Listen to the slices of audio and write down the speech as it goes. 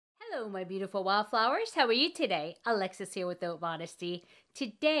Hello, my beautiful wildflowers. How are you today? Alexis here with Modesty.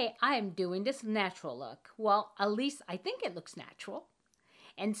 Today, I am doing this natural look. Well, at least I think it looks natural.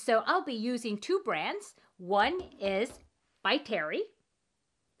 And so I'll be using two brands. One is by Terry,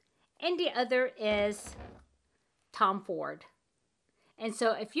 and the other is Tom Ford. And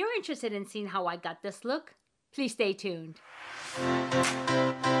so if you're interested in seeing how I got this look, please stay tuned.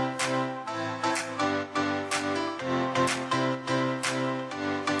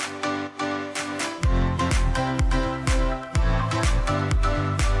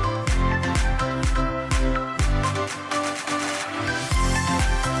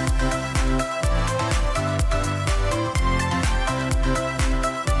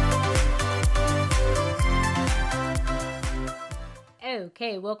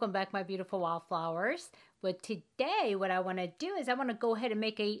 Okay, welcome back, my beautiful wildflowers. But today what I want to do is I want to go ahead and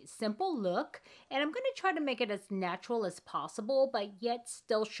make a simple look, and I'm going to try to make it as natural as possible, but yet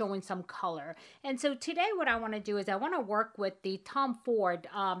still showing some color. And so today what I want to do is I want to work with the Tom Ford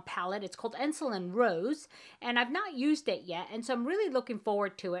palette. It's called Insulin Rose, and I've not used it yet, and so I'm really looking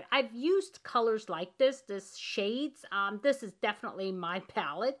forward to it. I've used colors like this shades. This is definitely my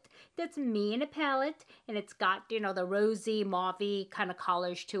palette. That's me in a palette, and it's got, you know, the rosy, mauvey kind of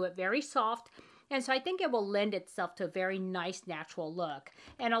colors to it, very soft. And so I think it will lend itself to a very nice natural look.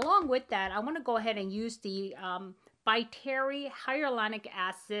 And along with that, I want to go ahead and use the by Terry Hyaluronic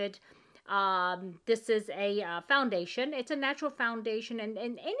Acid. This is a foundation. It's a natural foundation, and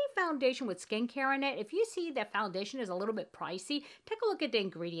any foundation with skincare in it, if you see that foundation is a little bit pricey, take a look at the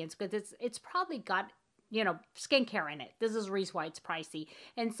ingredients, because it's probably got, you know, skincare in it. This is the reason why it's pricey.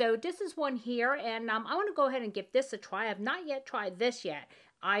 And so this is one here, and I want to go ahead and give this a try. I've not yet tried this yet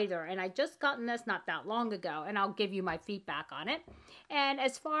either, and I just gotten this not that long ago, and I'll give you my feedback on it. And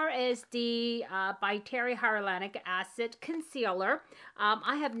as far as the by Terry Hyaluronic Acid Concealer,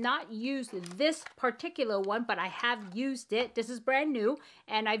 I have not used this particular one, but I have used it. This is brand new,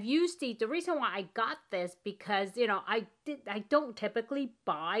 and I've used the reason why I got this, because, you know, I don't typically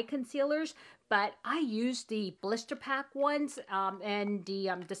buy concealers, but I use the blister pack ones and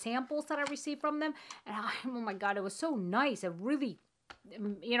the samples that I received from them, and oh my god, it was so nice. It really,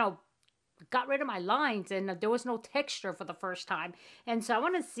 you know, got rid of my lines, and there was no texture for the first time. And so I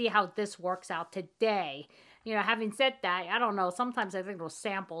want to see how this works out today. You know, having said that, I don't know, sometimes I think those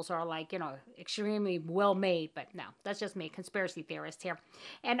samples are like, you know, extremely well made, but no, that's just me, conspiracy theorist here.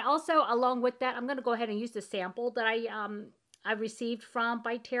 And also along with that, I'm going to go ahead and use the sample that I received from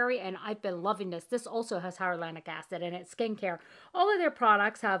by Terry, and I've been loving this. This also has hyaluronic acid in it, skincare. All of their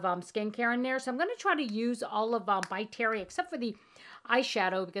products have skincare in there, so I'm going to try to use all of by Terry except for the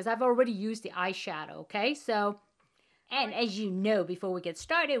eyeshadow, because I've already used the eyeshadow, okay? So, and as you know, before we get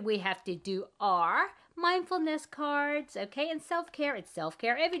started, we have to do our mindfulness cards, okay? And self-care, it's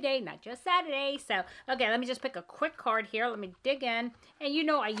self-care every day, not just Saturday. So, okay, let me just pick a quick card here. Let me dig in. And you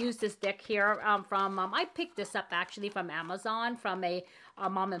know, I use this deck here from, I picked this up actually from Amazon, from a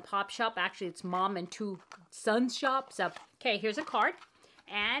mom and pop shop. Actually, it's mom and two sons shop. So, okay, here's a card.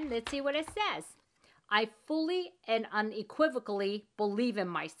 And let's see what it says. I fully and unequivocally believe in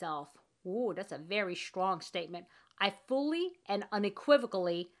myself. Ooh, that's a very strong statement. I fully and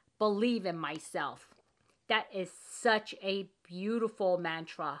unequivocally believe in myself. That is such a beautiful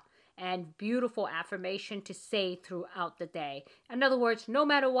mantra and beautiful affirmation to say throughout the day. In other words, no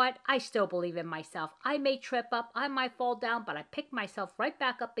matter what, I still believe in myself. I may trip up, I might fall down, but I pick myself right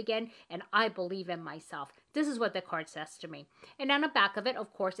back up again, and I believe in myself. This is what the card says to me. And on the back of it,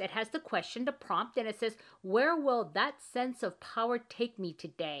 of course, it has the question, the prompt, and it says, where will that sense of power take me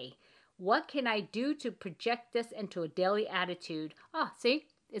today? What can I do to project this into a daily attitude? Ah, see?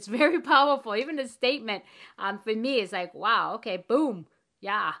 It's very powerful. Even the statement for me is like, wow, okay, boom.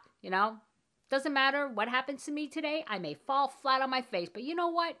 Yeah, you know, doesn't matter what happens to me today. I may fall flat on my face, but you know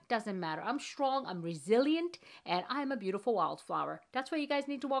what? Doesn't matter. I'm strong, I'm resilient, and I'm a beautiful wildflower. That's why you guys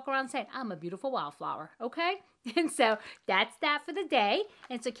need to walk around saying, I'm a beautiful wildflower, okay? And so that's that for the day.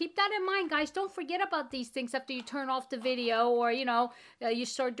 And so keep that in mind, guys. Don't forget about these things after you turn off the video, or, you know, you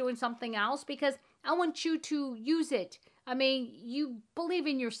start doing something else, because I want you to use it. I mean, you believe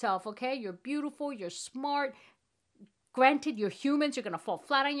in yourself, okay? You're beautiful, you're smart. Granted, you're humans, you're going to fall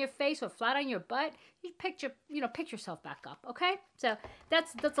flat on your face or flat on your butt. You pick yourself back up, okay? So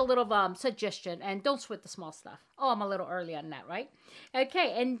that's a little suggestion, and don't sweat the small stuff. Oh, I'm a little early on that, right?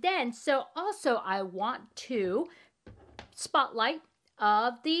 Okay, and then, so also I want to spotlight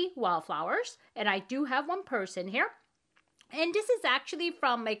of the wildflowers, and I do have one person here. And this is actually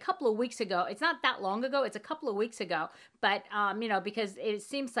from a couple of weeks ago. It's not that long ago. It's a couple of weeks ago. But, you know, because it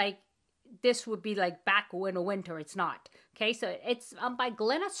seems like this would be like back in the winter. It's not. Okay, so it's by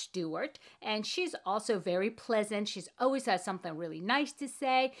Glenna Stewart, and she's also very pleasant. She's always has something really nice to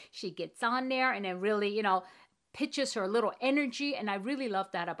say. She gets on there and then really, you know, pitches her little energy, and I really love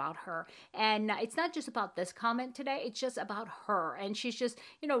that about her. And it's not just about this comment today, it's just about her, and she's just,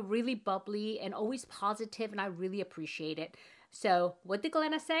 you know, really bubbly and always positive, and I really appreciate it. So what did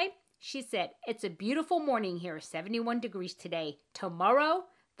Glenna say? She said, it's a beautiful morning here, 71 degrees today. Tomorrow,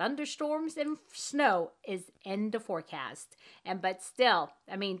 thunderstorms and snow is in the forecast. But still,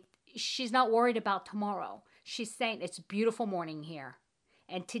 I mean, she's not worried about tomorrow. She's saying it's a beautiful morning here.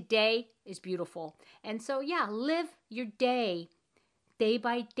 And today is beautiful. And so, yeah, live your day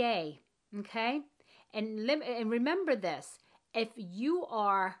by day, okay? And remember this. If you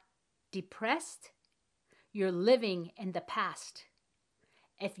are depressed, you're living in the past.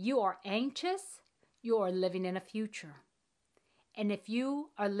 If you are anxious, you are living in a future. And if you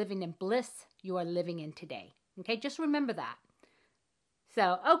are living in bliss, you are living in today. Okay, just remember that.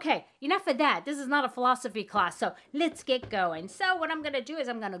 So, okay, enough of that. This is not a philosophy class, so let's get going. So what I'm going to do is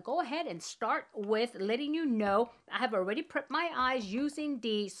I'm going to go ahead and start with letting you know I have already prepped my eyes using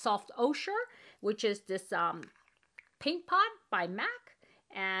the Soft Ochre, which is this paint pot by MAC.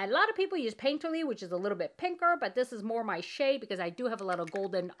 And a lot of people use Painterly, which is a little bit pinker, but this is more my shade because I do have a little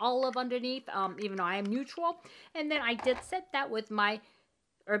golden olive underneath, even though I am neutral. And then I did set that with my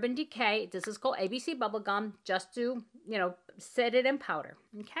Urban Decay. This is called ABC Bubblegum, just to, you know, set it in powder,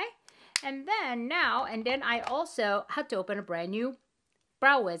 okay? And then I also had to open a brand new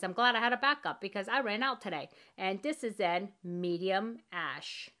Brow Wiz. I'm glad I had a backup because I ran out today. And this is in medium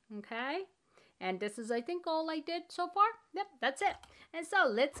ash, okay? And this is, I think, all I did so far. Yep, that's it. And so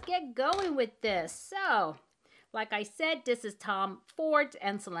let's get going with this. So, like I said, this is Tom Ford's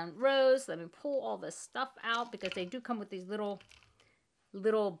Insolent Rose. Let me pull all this stuff out because they do come with these little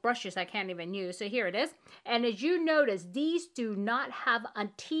brushes I can't even use. So here it is. And as you notice, these do not have a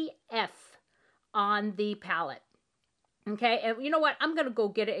TF on the palette. Okay, and you know what? I'm going to go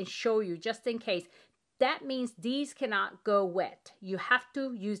get it and show you just in case. That means these cannot go wet. You have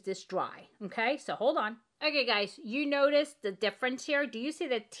to use this dry. Okay, so hold on. Okay, guys, you notice the difference here? Do you see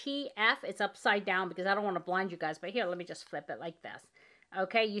the TF? It's upside down because I don't want to blind you guys. But here, let me just flip it like this.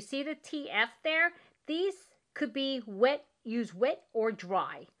 Okay, you see the TF there? These could be wet, use wet or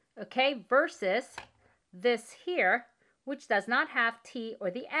dry. Okay, versus this here, which does not have T or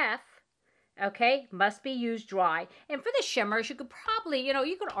the F. Okay, must be used dry. And for the shimmers, you could probably, you know,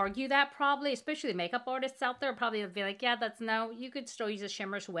 you could argue that probably, especially makeup artists out there probably would be like, yeah, that's no, you could still use the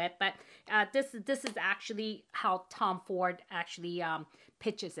shimmers wet, but this is actually how Tom Ford actually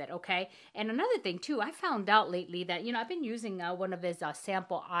pitches it, okay? And another thing too, I found out lately that, you know, I've been using one of his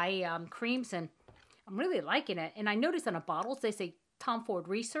sample eye creams, and I'm really liking it. And I noticed on the bottles, they say Tom Ford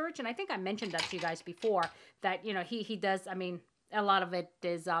Research, and I think I mentioned that to you guys before, that, you know, he does, I mean, a lot of it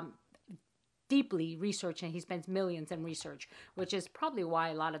is deeply researched, and he spends millions in research, which is probably why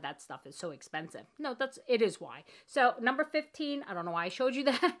a lot of that stuff is so expensive. No, it is why. So number 15, I don't know why I showed you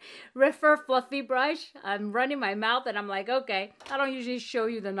that. Refer Fluffy Brush. I'm running my mouth and I'm like, okay, I don't usually show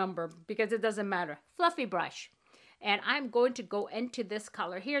you the number because it doesn't matter. Fluffy Brush. And I'm going to go into this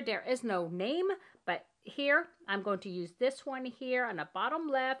color here. There is no name, but here I'm going to use this one here on the bottom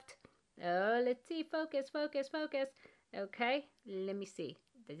left. Oh, let's see. Focus, focus, focus. Okay, let me see.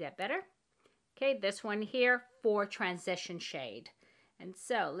 Is that better? Okay, this one here for transition shade. And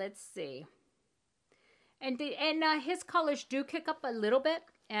so let's see. And his colors do kick up a little bit,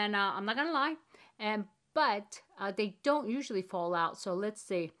 and I'm not gonna lie, but they don't usually fall out. So let's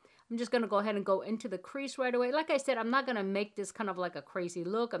see. I'm just gonna go ahead and go into the crease right away. Like I said, I'm not gonna make this kind of like a crazy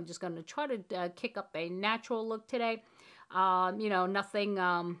look. I'm just gonna try to kick up a natural look today. You know, nothing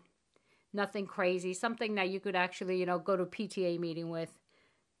crazy. Something that you could actually, you know, go to a PTA meeting with.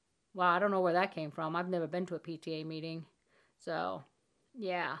 Wow, I don't know where that came from. I've never been to a PTA meeting. So,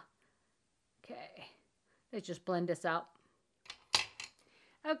 yeah. Okay. Let's just blend this out.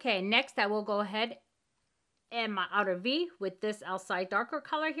 Okay, next I will go ahead and my outer V with this outside darker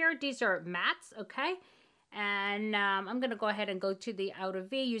color here. These are mattes, okay? And I'm going to go ahead and go to the outer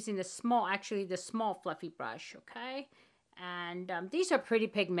V using the small fluffy brush, okay? And these are pretty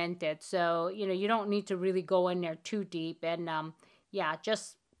pigmented, so, you know, you don't need to really go in there too deep. And, yeah,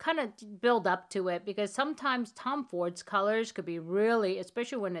 just kind of build up to it, because sometimes Tom Ford's colors could be really,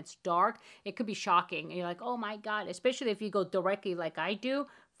 especially when it's dark, it could be shocking. And you're like, oh my God, especially if you go directly like I do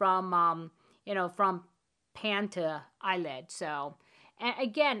from, you know, from pan to eyelid. So, and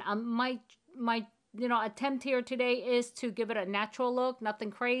again, my, you know, attempt here today is to give it a natural look, nothing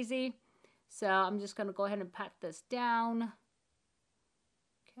crazy. So I'm just going to go ahead and pat this down.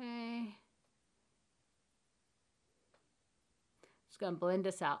 Okay. going to blend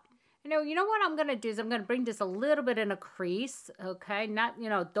this out. You know what I'm going to do is I'm going to bring this a little bit in a crease, okay? Not,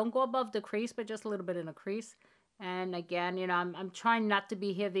 don't go above the crease, but just a little bit in a crease. And again, I'm trying not to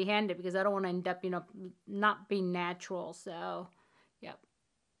be heavy-handed because I don't want to end up, not being natural. So, yep.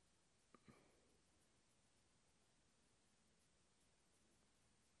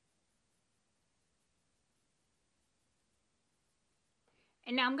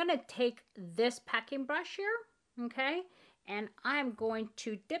 And now I'm going to take this packing brush here, okay? And I'm going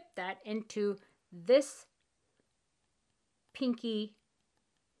to dip that into this pinky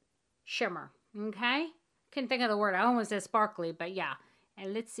shimmer, okay? Couldn't think of the word. I almost said sparkly, but yeah.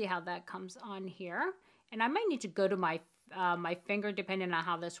 And let's see how that comes on here. And I might need to go to my my finger depending on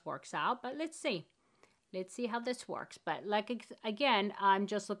how this works out, but let's see. Let's see how this works. But like, again, I'm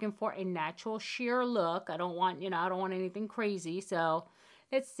just looking for a natural sheer look. I don't want, I don't want anything crazy. So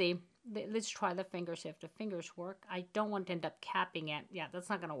let's see. Let's try the fingers, see if the fingers work. I don't want to end up capping it. Yeah, that's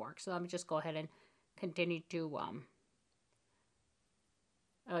not going to work. So let me just go ahead and continue to,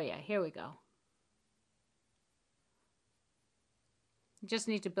 oh yeah, here we go. Just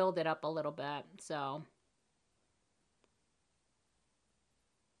need to build it up a little bit, so.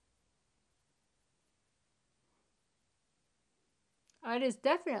 It is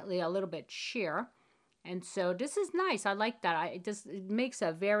definitely a little bit sheer. And so this is nice. I like that. It makes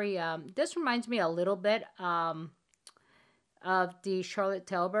a very, this reminds me a little bit of the Charlotte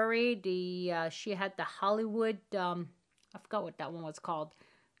Tilbury. She had the Hollywood, I forgot what that one was called.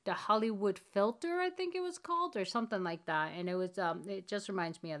 The Hollywood Filter, I think it was called, or something like that. And it was, it just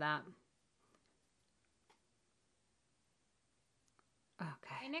reminds me of that.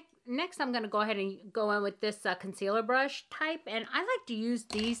 Okay. Next, I'm going to go ahead and go in with this concealer brush type. And I like to use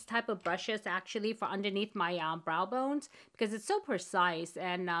these type of brushes actually for underneath my brow bones because it's so precise.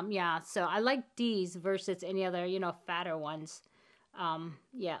 And yeah, so I like these versus any other, fatter ones.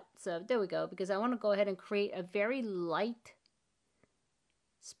 Yeah, so there we go. Because I want to go ahead and create a very light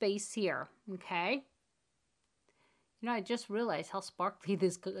space here. Okay. I just realized how sparkly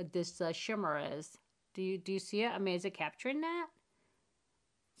this shimmer is. Do you see it? I mean, is it capturing that?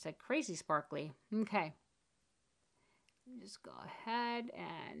 It's like crazy sparkly. Okay. Just go ahead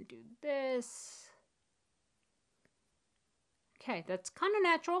and do this. Okay, that's kind of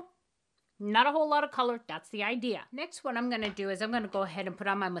natural. Not a whole lot of color. That's the idea. Next, what I'm going to do is I'm going to go ahead and put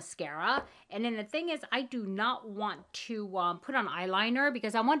on my mascara. And then the thing is, I do not want to put on eyeliner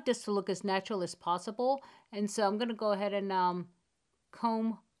because I want this to look as natural as possible. And so I'm going to go ahead and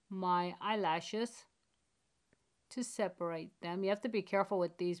comb my eyelashes to separate them. You have to be careful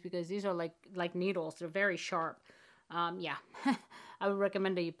with these because these are like needles. They're very sharp. Yeah, I would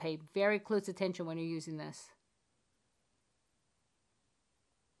recommend that you pay very close attention when you're using this.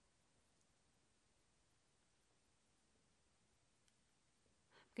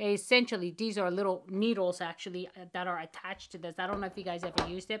 Okay, essentially, these are little needles actually that are attached to this. I don't know if you guys ever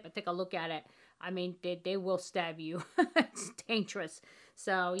used it, but take a look at it. I mean, they will stab you. It's dangerous.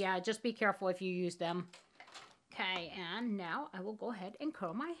 So yeah, just be careful if you use them. Okay, and now I will go ahead and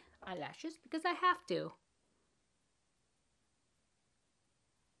curl my eyelashes because I have to.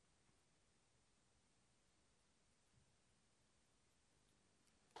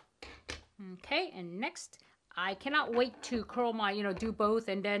 Okay, and next, I cannot wait to curl my, do both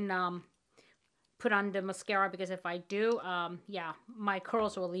and then put on the mascara because if I do, yeah, my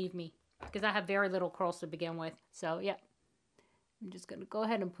curls will leave me because I have very little curls to begin with. So, yeah, I'm just going to go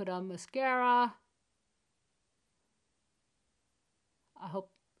ahead and put on mascara. I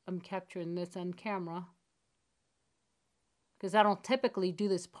hope I'm capturing this on camera because I don't typically do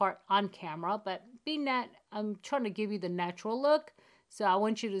this part on camera, but being that I'm trying to give you the natural look, so I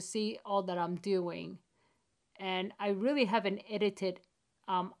want you to see all that I'm doing. And I really haven't edited,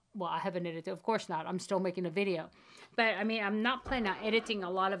 well, I haven't edited, of course not, I'm still making a video. But I mean, I'm not planning on editing a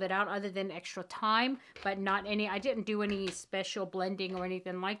lot of it out other than extra time, but not any, I didn't do any special blending or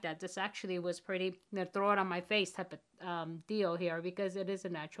anything like that. This actually was pretty, throw it on my face type of deal here because it is a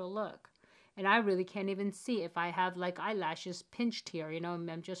natural look. And I really can't even see if I have like eyelashes pinched here,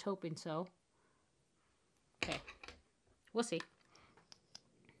 I'm just hoping so. Okay, we'll see.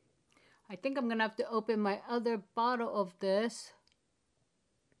 I think I'm going to have to open my other bottle of this.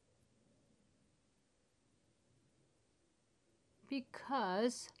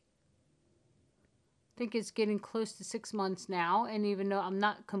 Because I think it's getting close to 6 months now. And even though I'm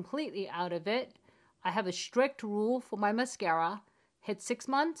not completely out of it, I have a strict rule for my mascara. Hit 6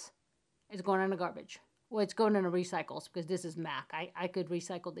 months, it's going in the garbage. Well, it's going in the recycles because this is MAC. I could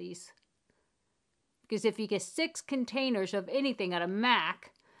recycle these. Because if you get 6 containers of anything out of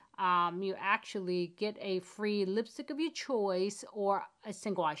MAC, you actually get a free lipstick of your choice or a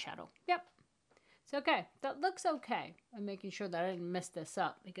single eyeshadow. Yep. It's okay. That looks okay. I'm making sure that I didn't mess this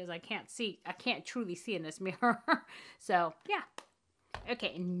up because I can't truly see in this mirror. So, yeah.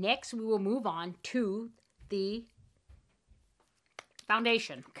 Okay, next we will move on to the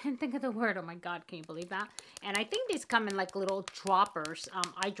foundation. Couldn't think of the word. Oh my God, can you believe that? And I think these come in like little droppers,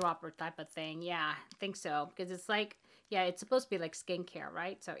 eyedropper type of thing. Yeah, I think so. Because it's like, yeah, it's supposed to be like skincare,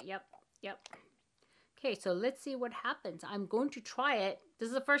 right? So, yep. Okay, so let's see what happens. I'm going to try it. This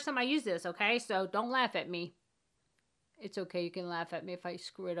is the first time I use this, okay? So don't laugh at me. It's okay, you can laugh at me if I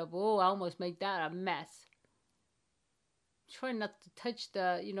screw it up. Oh, I almost made that a mess. Try not to touch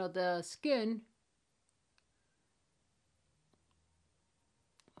the, you know, the skin.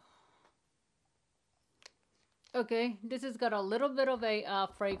 Okay, this has got a little bit of a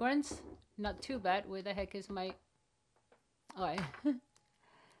fragrance. Not too bad. Where the heck is my... All right.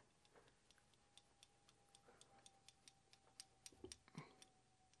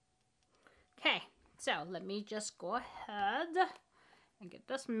 Okay, so let me just go ahead and get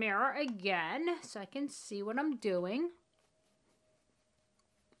this mirror again so I can see what I'm doing.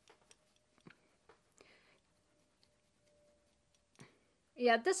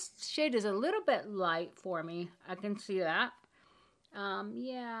 Yeah, this shade is a little bit light for me. I can see that.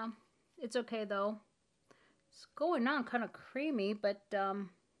 Yeah, it's okay though. It's going on kind of creamy, but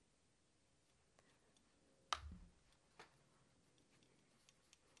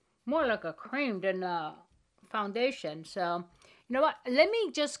more like a cream than a foundation. So, you know what? Let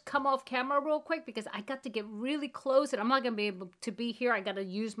me just come off camera real quick because I got to get really close and I'm not going to be able to be here. I got to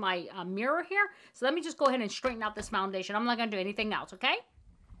use my mirror here. So let me just go ahead and straighten out this foundation. I'm not going to do anything else, okay?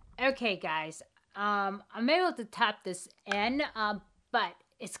 Okay, guys. I'm able to tap this in, but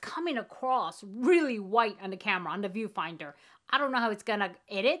it's coming across really white on the camera, on the viewfinder. I don't know how it's gonna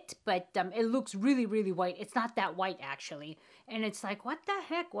edit, but it looks really, really white. It's not that white, actually. And it's like, what the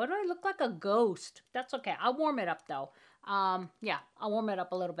heck? Why do I look like a ghost? That's okay. I'll warm it up, though. Yeah, I'll warm it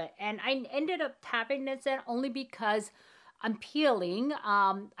up a little bit. And I ended up tapping this in only because I'm peeling.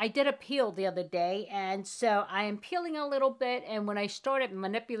 I did a peel the other day, and so I am peeling a little bit. And when I started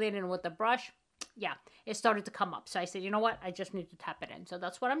manipulating with the brush, yeah, it started to come up. So I said, you know what? I just need to tap it in. So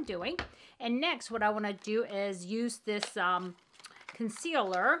that's what I'm doing. And next, what I want to do is use this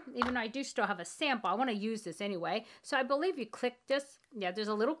concealer. Even though I do still have a sample, I want to use this anyway. So I believe you click this. Yeah, there's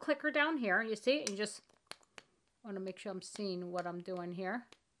a little clicker down here. You see? And just want to make sure I'm seeing what I'm doing here.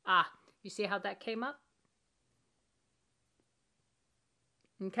 Ah, you see how that came up?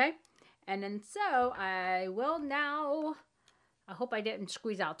 Okay. And then so I will now... I hope I didn't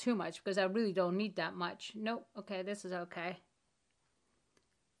squeeze out too much because I really don't need that much. Nope. Okay, this is okay.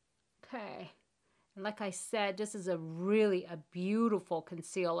 Okay. And like I said, this is a beautiful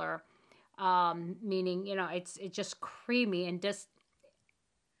concealer. Meaning, you know, it's just creamy and just,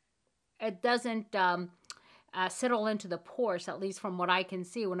 it doesn't settle into the pores, at least from what I can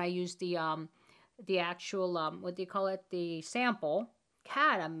see when I use the actual, what do you call it? The sample.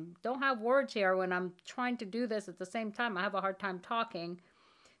 God, I don't have words here when I'm trying to do this at the same time. I have a hard time talking.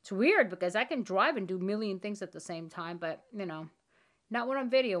 It's weird because I can drive and do a million things at the same time, but, you know, not when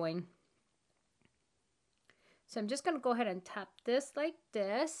I'm videoing. So I'm just going to go ahead and tap this like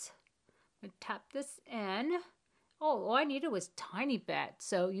this. I'm going to tap this in. Oh, all I needed was tiny bit.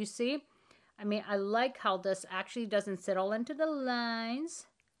 So you see, I mean, I like how this actually doesn't settle into the lines.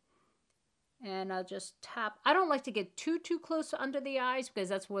 And I'll just tap. I don't like to get too close under the eyes because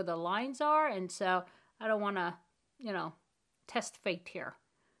that's where the lines are. And so I don't want to, you know, test fate here.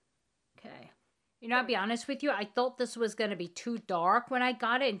 Okay. You know, I'll be honest with you. I thought this was going to be too dark when I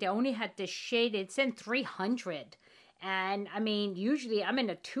got it. And they only had this shade. It's in 300. And, I mean, usually I'm in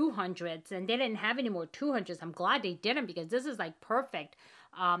the 200s. And they didn't have any more 200s. I'm glad they didn't because this is, like, perfect.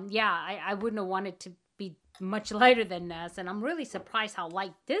 Yeah, I wouldn't have wanted to be much lighter than this. And I'm really surprised how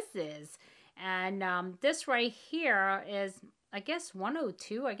light this is. And this right here is, I guess,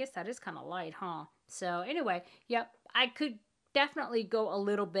 102. I guess that is kind of light, huh? So anyway, yep, I could definitely go a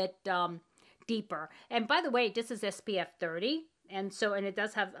little bit deeper. And by the way, this is SPF 30. And so, and it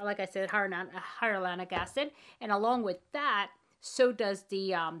does have, like I said, hyaluronic acid. And along with that, so does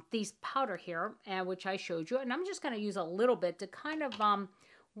the these powder here, which I showed you. And I'm just going to use a little bit to kind of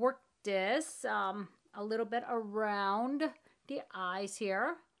work this a little bit around the eyes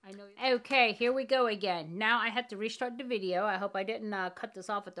here. I know. Okay, here we go again. Now I had to restart the video. I hope I didn't cut this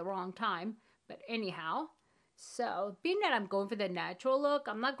off at the wrong time. But anyhow, so being that I'm going for the natural look,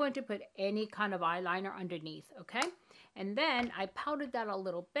 I'm not going to put any kind of eyeliner underneath, okay? And then I powdered that a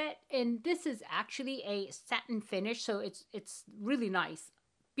little bit. And this is actually a satin finish, so it's really nice.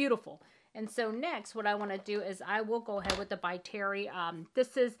 beautiful. And so next, what I want to do is I will go ahead with the By Terry.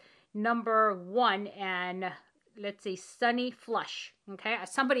 This is number 1, and let's see, Sunny Flush. Okay,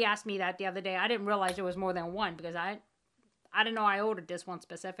 somebody asked me that the other day. I didn't realize there was more than one because I didn't know I ordered this one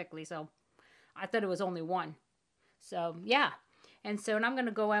specifically, so I thought it was only one. So yeah, and so I'm going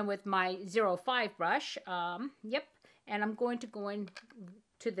to go in with my 05 brush. Yep, and I'm going to go in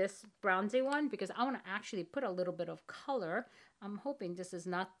to this bronzy one because I want to actually put a little bit of color. I'm hoping this is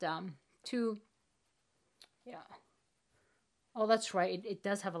not too, yeah. Oh, that's right. It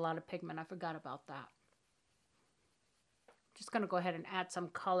does have a lot of pigment. I forgot about that. Just going to go ahead and add some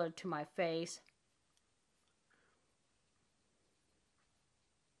color to my face.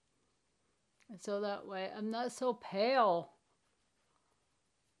 And so that way I'm not so pale.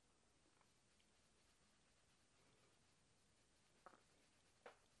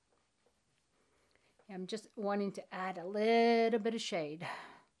 I'm just wanting to add a little bit of shade.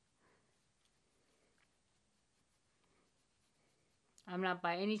 I'm not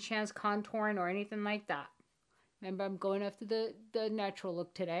by any chance contouring or anything like that. Remember, I'm going after the natural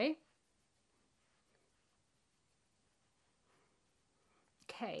look today.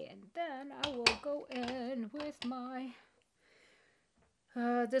 Okay, and then I will go in with my,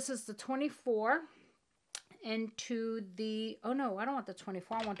 this is the 24 into the, oh no, I don't want the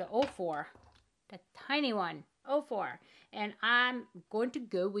 24, I want the 04. The tiny one, 04. And I'm going to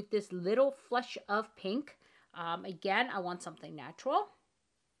go with this little flush of pink. Again, I want something natural.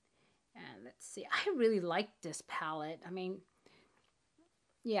 And let's see, I really like this palette. I mean,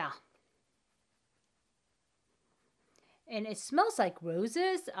 yeah. And it smells like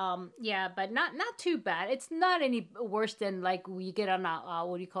roses. Yeah, but not too bad. It's not any worse than like we get on a,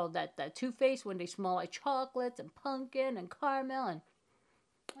 what do you call that, the Too Faced, when they smell like chocolates and pumpkin and caramel and,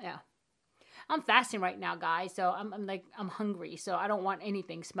 yeah. I'm fasting right now, guys, so I'm hungry, so I don't want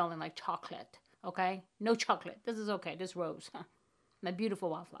anything smelling like chocolate, okay? No chocolate. This is okay. This rose. My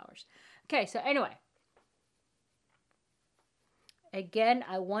beautiful wildflowers. Okay, so anyway. Again,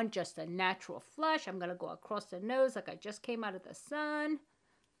 I want just a natural flush. I'm going to go across the nose like I just came out of the sun.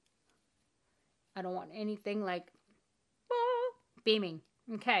 I don't want anything like beaming.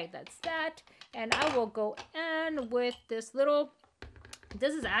 Okay, that's that. And I will go in with this little...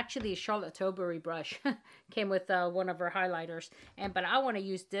 This is actually a Charlotte Tilbury brush. Came with one of her highlighters. But I want to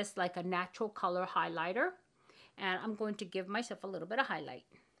use this like a natural color highlighter. And I'm going to give myself a little bit of highlight.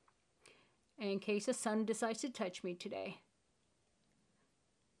 In case the sun decides to touch me today.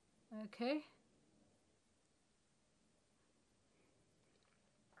 Okay.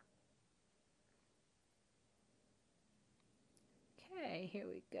 Okay, here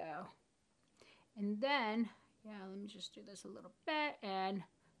we go. And then... yeah, let me just do this a little bit and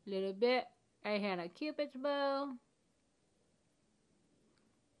a little bit. I had a Cupid's bow.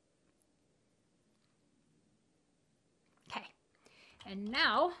 Okay, and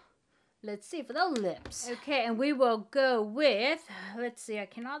now let's see for the lips. Okay, and we will go with, let's see, I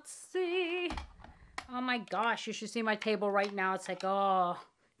cannot see. Oh my gosh, you should see my table right now. It's like, oh,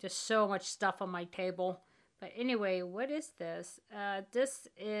 just so much stuff on my table. But anyway, what is this? This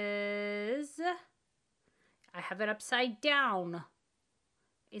is... I have it upside down.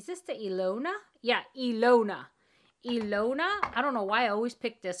 Is this the Ilona? Yeah, Ilona. Ilona. I don't know why I always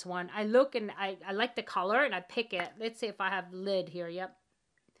pick this one. I look and I like the color and I pick it. Let's see if I have lid here. Yep.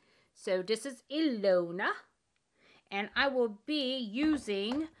 So this is Ilona. And I will be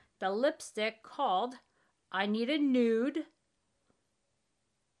using the lipstick called I Need a Nude.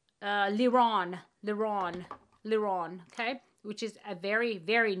 Liron. Okay. Which is a very,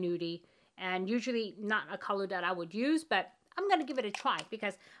 very nudie. And usually not a color that I would use, but I'm going to give it a try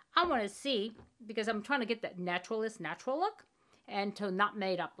because I want to see, because I'm trying to get that natural look and to not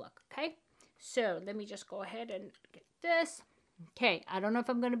made up look, okay? So let me just go ahead and get this. Okay, I don't know if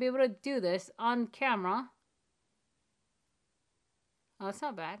I'm going to be able to do this on camera. Oh, it's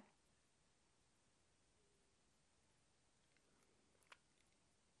not bad.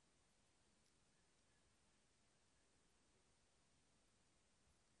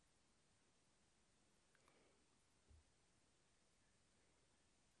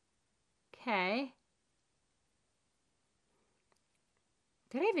 Okay.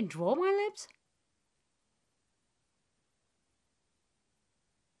 Did I even draw my lips?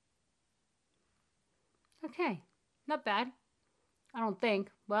 Okay, not bad. I don't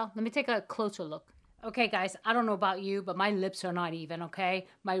think. Well, let me take a closer look. Okay, guys, I don't know about you, but my lips are not even, okay?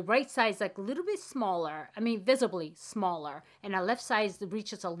 My right side is like a little bit smaller. I mean, visibly smaller. And the left side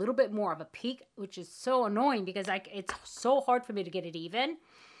reaches a little bit more of a peak, which is so annoying because it's so hard for me to get it even.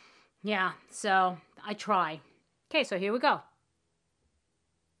 Yeah, so I try. Okay, so here we go.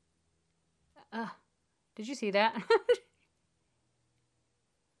 Did you see that?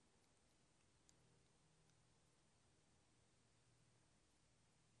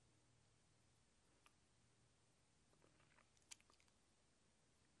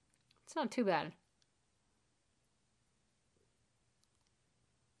 It's not too bad.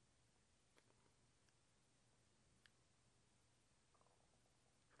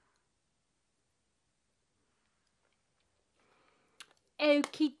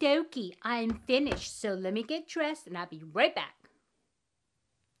 Okie dokie, I'm finished, so let me get dressed and I'll be right back.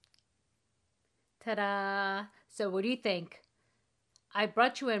 Ta-da! So what do you think? I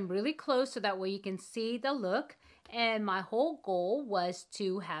brought you in really close so that way you can see the look, and my whole goal was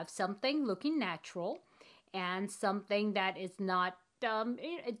to have something looking natural and something that is not,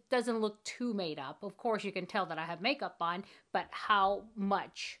 it doesn't look too made up. Of course, you can tell that I have makeup on, but how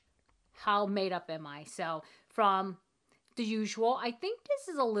made up am I? So from the usual, I think this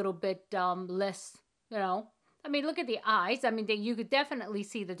is a little bit less, you know, I mean, look at the eyes. I mean, you could definitely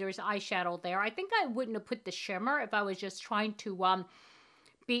see that there's eyeshadow there. I think I wouldn't have put the shimmer if I was just trying to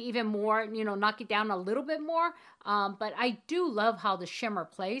be even more, you know, knock it down a little bit more. But I do love how the shimmer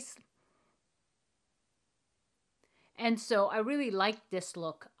plays. And so I really like this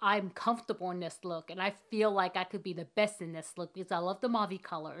look. I'm comfortable in this look. And I feel like I could be the best in this look because I love the mauve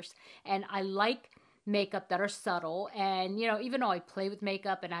colors. And I like makeup that are subtle, and you know, even though I play with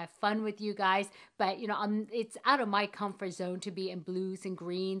makeup and I have fun with you guys, but you know, it's out of my comfort zone to be in blues and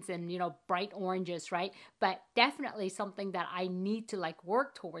greens and, you know, bright oranges, right? But definitely something that I need to like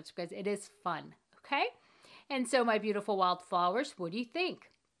work towards because it is fun. Okay, and so my beautiful wildflowers, what do you think?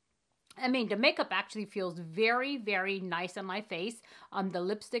 I mean, the makeup actually feels very, very nice on my face. The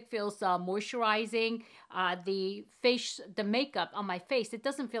lipstick feels moisturizing. The makeup on my face, it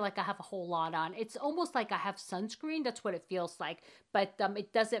doesn't feel like I have a whole lot on. It's almost like I have sunscreen. That's what it feels like. But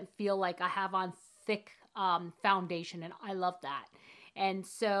it doesn't feel like I have on thick foundation, and I love that. And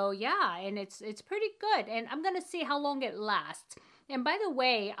so, yeah, and it's pretty good. And I'm going to see how long it lasts. And by the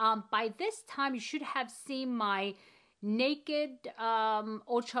way, by this time, you should have seen my naked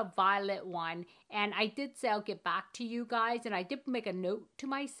ultraviolet one, and I did say I'll get back to you guys, and I did make a note to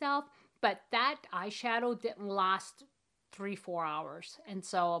myself, but that eyeshadow didn't last 3-4 hours. And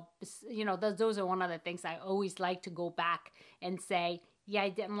so, you know, those are one of the things I always like to go back and say, yeah,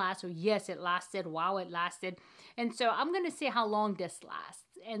 it didn't last, or yes, it lasted, wow, it lasted. And so I'm going to see how long this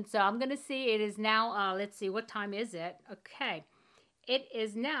lasts. And so I'm going to see, it is now, let's see, what time is it? Okay, it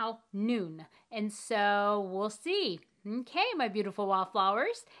is now noon, and so we'll see. Okay, my beautiful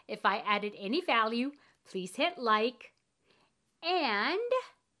wildflowers, if I added any value, please hit like. And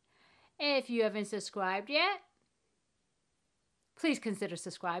if you haven't subscribed yet, please consider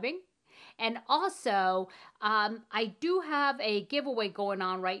subscribing. And also, I do have a giveaway going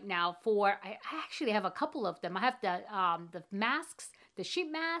on right now for, I actually have a couple of them. I have the masks, the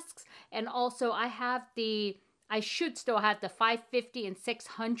sheet masks, and also I have I should still have the 550 and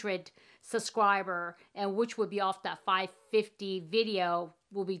 600 subscriber, and which would be off that 550 video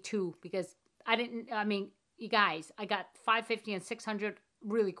will be 2, because you guys, I got 550 and 600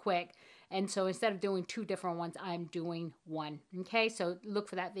 really quick. And so instead of doing 2 different ones, I'm doing 1. Okay, so look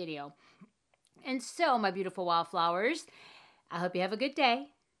for that video. And so, my beautiful wildflowers, I hope you have a good day.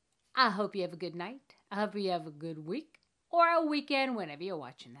 I hope you have a good night. I hope you have a good week or a weekend whenever you're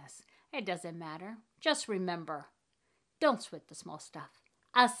watching this. It doesn't matter. Just remember, don't sweat the small stuff.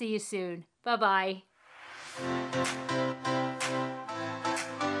 I'll see you soon. Bye-bye.